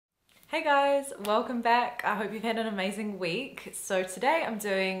Hey guys, welcome back. I hope you've had an amazing week. So today I'm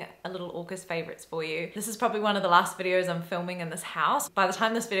doing a little August favorites for you. This is probably one of the last videos I'm filming in this house. By the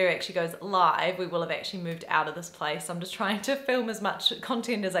time this video actually goes live, we will have actually moved out of this place. I'm just trying to film as much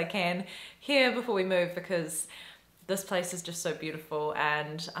content as I can here before we move because this place is just so beautiful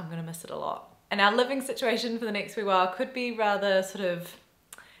and I'm gonna miss it a lot. And our living situation for the next wee while could be rather sort of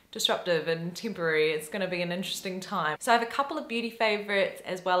disruptive and temporary. It's going to be an interesting time. So I have a couple of beauty favorites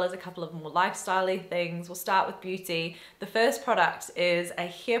as well as a couple of more lifestyle-y things. We'll start with beauty. The first product is a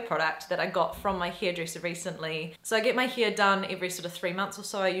hair product that I got from my hairdresser recently. So I get my hair done every sort of 3 months or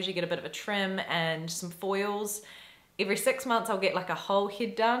so. I usually get a bit of a trim and some foils. Every 6 months I'll get like a whole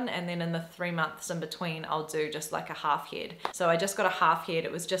head done, and then in the 3 months in between I'll do just like a half head. So I just got a half head.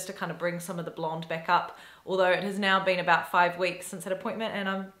 It was just to kind of bring some of the blonde back up, although it has now been about 5 weeks since that appointment and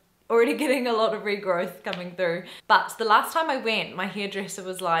I'm already getting a lot of regrowth coming through. But the last time I went, my hairdresser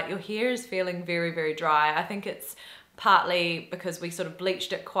was like, your hair is feeling very, very dry. I think it's partly because we sort of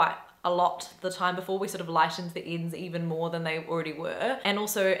bleached it quite a lot the time before. We sort of lightened the ends even more than they already were. And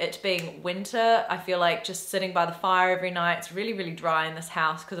also it being winter, I feel like just sitting by the fire every night, it's really, really dry in this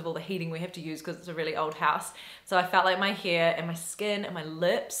house because of all the heating we have to use because it's a really old house. So I felt like my hair and my skin and my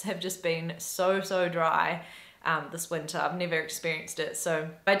lips have just been so, so dry this winter. I've never experienced it. So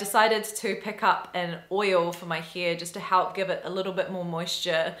I decided to pick up an oil for my hair just to help give it a little bit more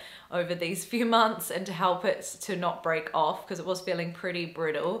moisture over these few months and to help it to not break off because it was feeling pretty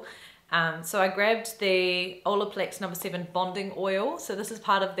brittle. So I grabbed the Olaplex No. 7 bonding oil. So this is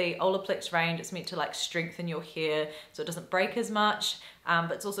part of the Olaplex range. It's meant to like strengthen your hair so it doesn't break as much,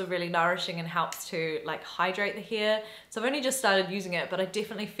 but it's also really nourishing and helps to like hydrate the hair. So I've only just started using it, but I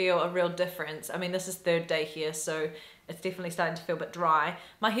definitely feel a real difference. I mean, this is 3rd day here, so it's definitely starting to feel a bit dry.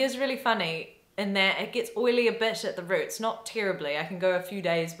 My hair's really funny in that it gets oily a bit at the roots, not terribly. I can go a few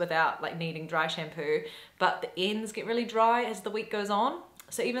days without like needing dry shampoo, but the ends get really dry as the week goes on.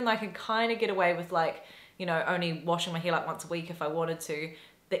 So even though I can kind of get away with like, you know, only washing my hair like once a week if I wanted to,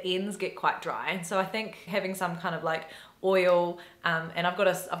 the ends get quite dry. And so I think having some kind of like oil, and I've got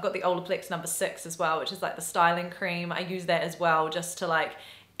the Olaplex No. 6 as well, which is like the styling cream. I use that as well just to like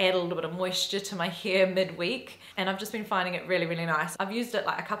add a little bit of moisture to my hair midweek. And I've just been finding it really, really nice. I've used it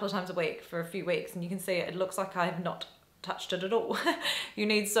like a couple of times a week for a few weeks and you can see it looks like I have not touched it at all. You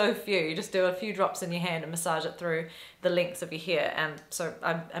need so few. You just do a few drops in your hand and massage it through the lengths of your hair. And so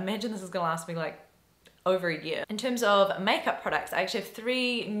I imagine this is gonna last me like over a year. In terms of makeup products, I actually have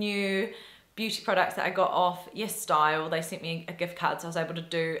 3 new beauty products that I got off Yes Style. They sent me a gift card, so I was able to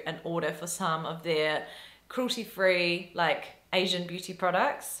do an order for some of their cruelty-free like Asian beauty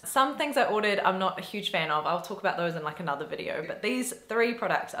products. Some things I ordered I'm not a huge fan of. I'll talk about those in like another video, but these 3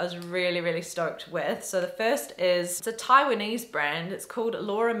 products I was really, really stoked with. So the first is, it's a Taiwanese brand. It's called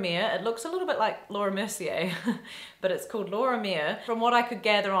Laura Mer. It looks a little bit like Laura Mercier, but it's called Laura Mer. From what I could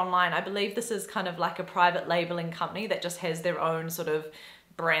gather online, I believe this is kind of like a private labeling company that just has their own sort of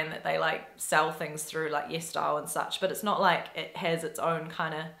brand that they like sell things through like Yes Style and such, but it's not like it has its own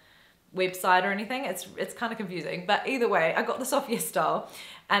kind of website or anything. It's kind of confusing, but either way, I got this off Yes Style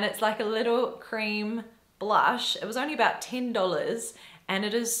and it's like a little cream blush. It was only about $10 and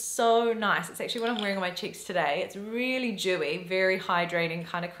it is so nice. It's actually what I'm wearing on my cheeks today. It's really dewy, very hydrating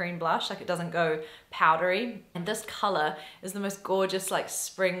kind of cream blush. Like it doesn't go powdery. And this color is the most gorgeous like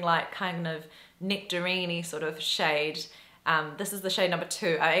spring-like kind of nectarine-y sort of shade. This is the shade number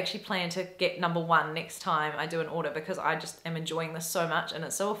 2. I actually plan to get number 1 next time I do an order because I just am enjoying this so much and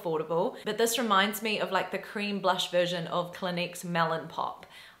it's so affordable. But this reminds me of like the cream blush version of Clinique's Melon Pop.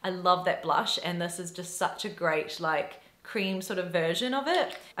 I love that blush and this is just such a great like cream sort of version of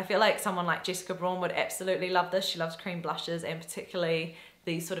it. I feel like someone like Jessica Braun would absolutely love this. She loves cream blushes and particularly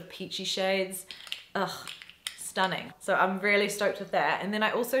these sort of peachy shades. Ugh. Stunning. So I'm really stoked with that. And then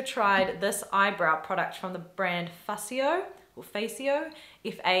I also tried this eyebrow product from the brand Fasio, or Fasio,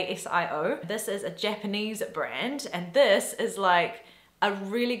 F-A-S-I-O. This is a Japanese brand and this is like a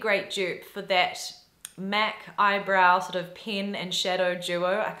really great dupe for that MAC eyebrow sort of pen and shadow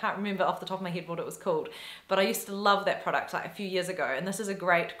duo. I can't remember off the top of my head what it was called, but I used to love that product like a few years ago, and this is a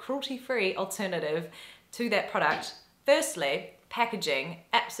great cruelty-free alternative to that product. Firstly, packaging,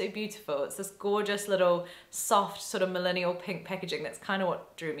 absolutely beautiful. It's this gorgeous little soft sort of millennial pink packaging. That's kind of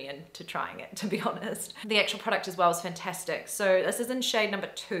what drew me into trying it, to be honest. The actual product as well is fantastic. So this is in shade number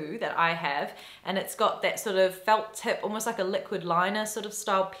 2 that I have, and it's got that sort of felt tip, almost like a liquid liner sort of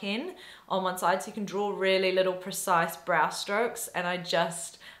style pen on one side, so you can draw really little precise brow strokes, and I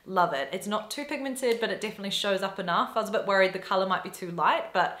just love it. It's not too pigmented, but it definitely shows up enough. I was a bit worried the color might be too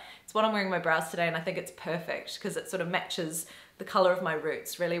light, but it's what I'm wearing on my brows today, and I think it's perfect because it sort of matches the color of my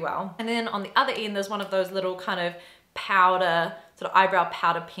roots really well. And then on the other end, there's one of those little kind of powder, sort of eyebrow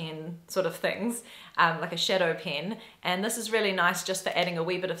powder pen sort of things, like a shadow pen. And this is really nice just for adding a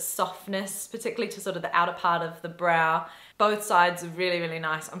wee bit of softness, particularly to sort of the outer part of the brow. Both sides are really, really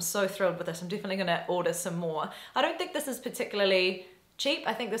nice. I'm so thrilled with this. I'm definitely gonna order some more. I don't think this is particularly cheap.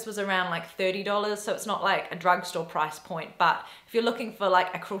 I think this was around like $30, so it's not like a drugstore price point, but if you're looking for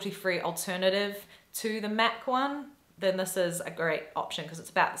like a cruelty-free alternative to the MAC one, then this is a great option because it's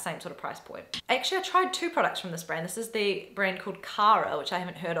about the same sort of price point. Actually, I tried 2 products from this brand. This is the brand called Cara, which I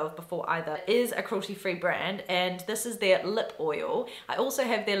haven't heard of before either. It is a cruelty-free brand, and this is their lip oil. I also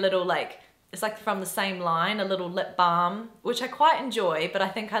have their little it's like from the same line, a little lip balm, which I quite enjoy, but I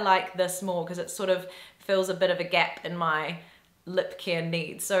think I like this more because it sort of fills a bit of a gap in my lip care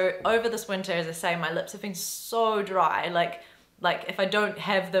needs. So over this winter, as I say, my lips have been so dry, like if I don't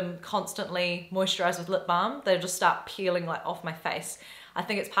have them constantly moisturized with lip balm, they'll just start peeling like off my face. I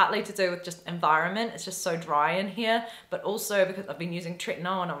think it's partly to do with just environment. It's just so dry in here, but also because I've been using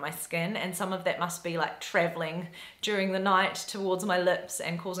tretinoin on my skin, and some of that must be like traveling during the night towards my lips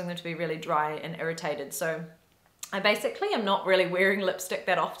and causing them to be really dry and irritated. So I basically am not really wearing lipstick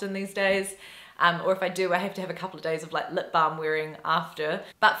that often these days. Or if I do, I have to have a couple of days of like lip balm wearing after.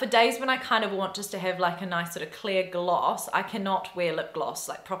 But for days when I kind of want just to have like a nice sort of clear gloss, I cannot wear lip gloss,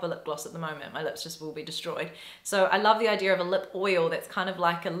 like proper lip gloss at the moment. My lips just will be destroyed. So I love the idea of a lip oil that's kind of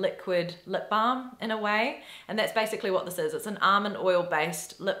like a liquid lip balm in a way. And that's basically what this is. It's an almond oil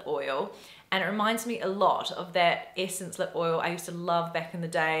based lip oil. And it reminds me a lot of that Essence lip oil I used to love back in the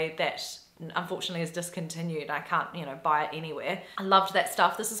day that unfortunately is discontinued. I can't, buy it anywhere. I loved that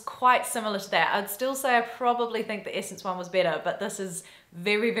stuff. This is quite similar to that. I'd still say I probably think the Essence one was better, but this is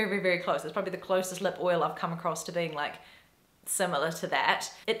very, very, very close. It's probably the closest lip oil I've come across to being like similar to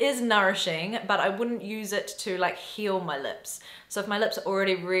that. It is nourishing, but I wouldn't use it to like heal my lips. So if my lips are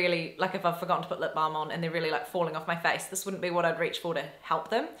already really, like if I've forgotten to put lip balm on and they're really like falling off my face, this wouldn't be what I'd reach for to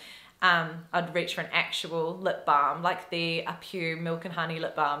help them. I'd reach for an actual lip balm, like the Apu Milk and Honey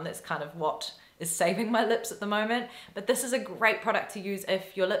lip balm. That's kind of what is saving my lips at the moment. But this is a great product to use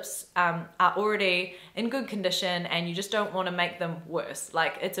if your lips are already in good condition and you just don't want to make them worse.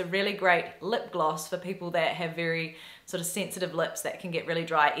 Like, it's a really great lip gloss for people that have very sort of sensitive lips that can get really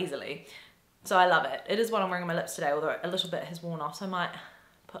dry easily. So I love it. It is what I'm wearing on my lips today, although a little bit has worn off, so I might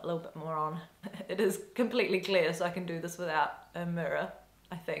put a little bit more on. It is completely clear, so I can do this without a mirror,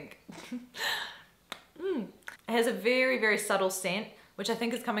 I think. It has a very, very subtle scent, which I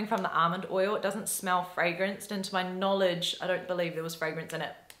think is coming from the almond oil. It doesn't smell fragranced, and to my knowledge, I don't believe there was fragrance in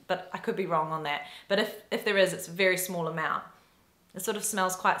it, but I could be wrong on that. But if there is, it's a very small amount. It sort of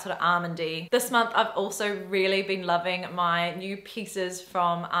smells quite sort of almondy. This month, I've also really been loving my new pieces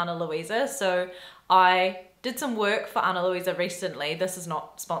from Arna Louisa. So I did some work for Arna Louisa recently. This is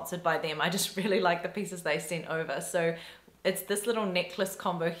not sponsored by them. I just really like the pieces they sent over. So it's this little necklace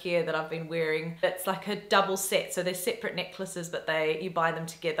combo here that I've been wearing. It's like a double set, so they're separate necklaces, but you buy them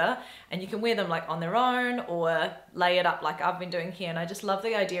together, and you can wear them like on their own or lay it up like I've been doing here, and I just love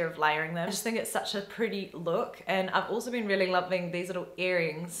the idea of layering them. I just think it's such a pretty look, and I've also been really loving these little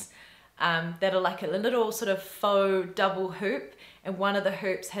earrings that are like a little sort of faux double hoop, and one of the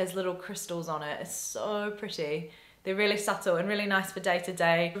hoops has little crystals on it. It's so pretty. They're really subtle and really nice for day to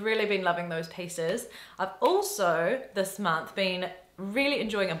day. I've really been loving those pieces. I've also, this month, been really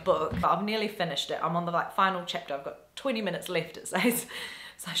enjoying a book. I've nearly finished it. I'm on the final chapter. I've got 20 minutes left, it says.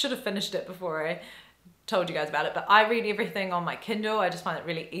 So I should have finished it before I told you guys about it. But I read everything on my Kindle. I just find it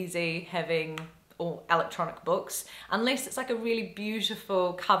really easy having all electronic books. Unless it's like a really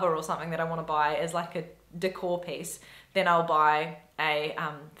beautiful cover or something that I want to buy as like a decor piece, then I'll buy a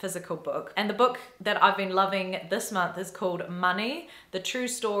physical book. And the book that I've been loving this month is called Money, The True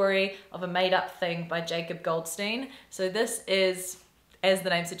Story of a Made-Up Thing by Jacob Goldstein. So this is, as the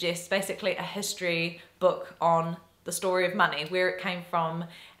name suggests, basically a history book on the story of money, where it came from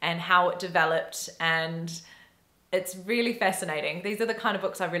and how it developed, and it's really fascinating. These are the kind of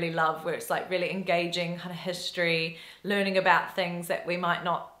books I really love, where it's like really engaging kind of history, learning about things that we might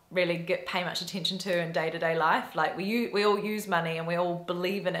not really pay much attention to in day-to-day life. Like we all use money and we all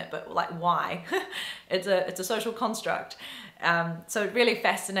believe in it, but like why? It's a social construct. So really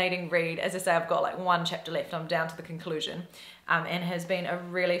fascinating read. As I say, I've got like one chapter left. I'm down to the conclusion, and has been a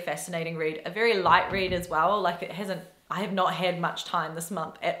really fascinating read. A very light read as well. Like I have not had much time this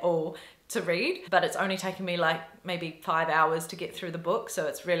month at all to read, but it's only taken me like maybe 5 hours to get through the book. So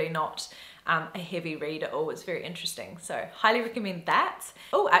it's really not a heavy read at all. It's very interesting, so highly recommend that.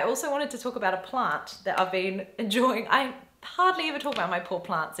 Oh, I also wanted to talk about a plant that I've been enjoying. I hardly ever talk about my poor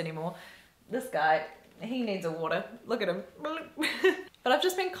plants anymore. This guy he needs a water. Look at him. But I've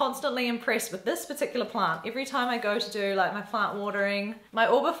just been constantly impressed with this particular plant. Every time I go to do like my plant watering, my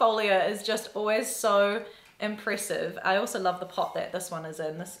Orbifolia is just always so impressive. I also love the pot that this one is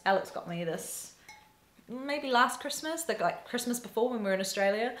in. This Alex got me this maybe last Christmas, like Christmas before when we were in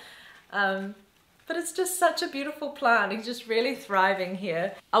Australia. But it's just such a beautiful plant. He's just really thriving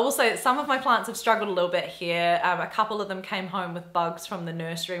here. I will say that some of my plants have struggled a little bit here. A couple of them came home with bugs from the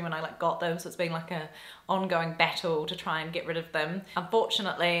nursery when I got them, so it's been like a ongoing battle to try and get rid of them.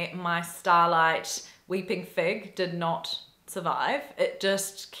 Unfortunately, my Starlight Weeping Fig did not survive. It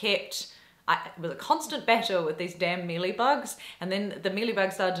just kept, it was a constant battle with these damn mealybugs, and then the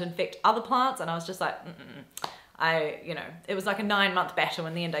mealybugs started to infect other plants, and I was just like, you know, it was like a 9-month battle.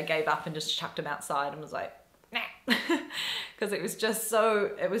 In the end I gave up and just chucked them outside and was like, nah. Because it was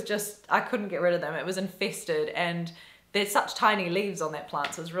just, I couldn't get rid of them. It was infested, and there's such tiny leaves on that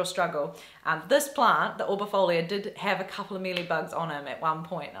plant, so it was a real struggle. This plant, the Orbifolia, did have a couple of mealybugs on him at one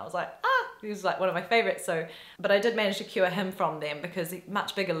point, and I was like, he was like one of my favorites. So, but I did manage to cure him from them because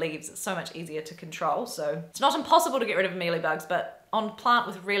much bigger leaves, it's so much easier to control. So it's not impossible to get rid of mealybugs, but on a plant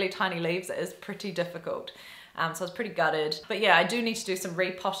with really tiny leaves, it is pretty difficult. So I was pretty gutted. But yeah, I do need to do some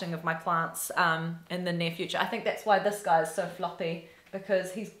repotting of my plants in the near future. I think that's why this guy is so floppy,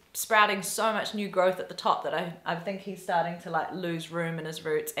 because he's sprouting so much new growth at the top that I think he's starting to like lose room in his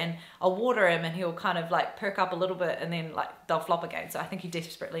roots, and I'll water him and he'll kind of like perk up a little bit and then like they'll flop again. So I think he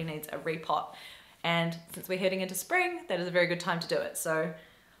desperately needs a repot. And since we're heading into spring, that is a very good time to do it. So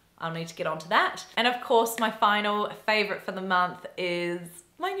I'll need to get onto that. And of course, my final favorite for the month is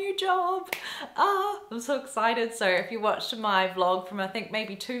my new job. I'm so excited. So if you watched my vlog from I think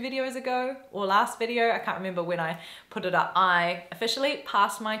maybe 2 videos ago, or last video, I can't remember when I put it up, I officially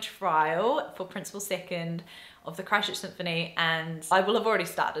passed my trial for Principal Second of the Christchurch Symphony, and I will have already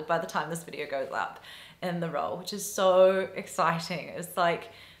started by the time this video goes up in the role, which is so exciting. It's like,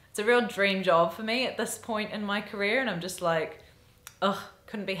 it's a real dream job for me at this point in my career, and I'm just like, ugh,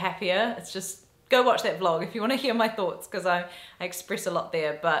 couldn't be happier. It's just, go watch that vlog if you want to hear my thoughts, because I express a lot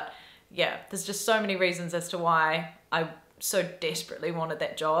there. But yeah, there's just so many reasons as to why I so desperately wanted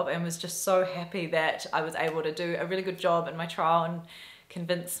that job, and was just so happy that I was able to do a really good job in my trial and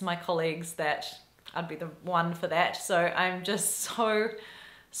convince my colleagues that I'd be the one for that. So I'm just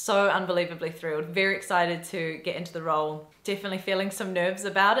so unbelievably thrilled. Very excited to get into the role. Definitely feeling some nerves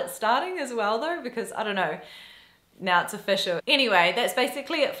about it starting as well though, because I don't know, now it's official. Anyway, that's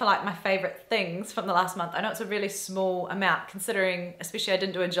basically it for like my favorite things from the last month. I know it's a really small amount considering, especially I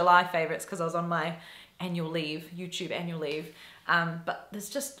didn't do a July favorites because I was on my annual leave, YouTube annual leave. But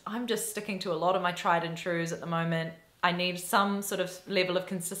I'm just sticking to a lot of my tried and trues at the moment. I need some sort of level of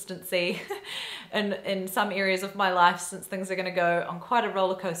consistency in some areas of my life, since things are going to go on quite a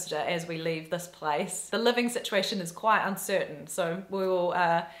roller coaster as we leave this place. The living situation is quite uncertain, so we will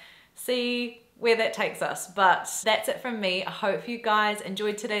see where that takes us. But that's it from me. I hope you guys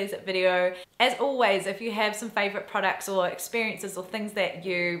enjoyed today's video. As always, if you have some favorite products or experiences or things that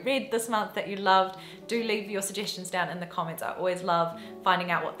you read this month that you loved, do leave your suggestions down in the comments. I always love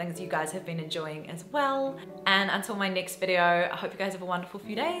finding out what things you guys have been enjoying as well. And until my next video, I hope you guys have a wonderful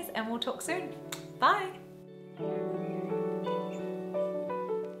few days, and we'll talk soon. Bye.